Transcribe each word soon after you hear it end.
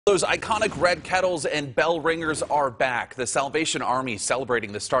Those iconic red kettles and bell ringers are back. The Salvation Army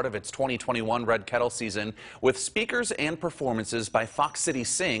celebrating the start of its 2021 Red Kettle season with speakers and performances by Fox City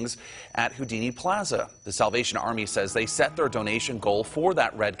Sings at Houdini Plaza. The Salvation Army says they set their donation goal for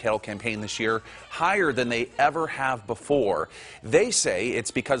that Red Kettle campaign this year higher than they ever have before. They say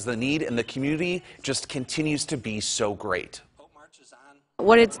it's because the need in the community just continues to be so great.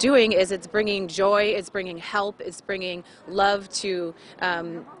 What it's doing is it's bringing joy, it's bringing help, it's bringing love to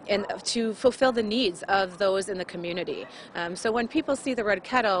and to fulfill the needs of those in the community. So when people see the Red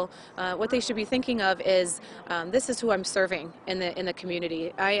Kettle, what they should be thinking of is this is who I'm serving in the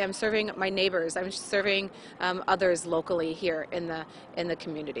community. I am serving my neighbors. I'm serving others locally here in the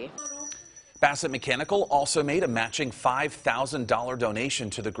community. Bassett Mechanical also made a matching $5,000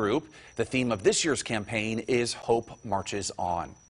 donation to the group. The theme of this year's campaign is Hope Marches On.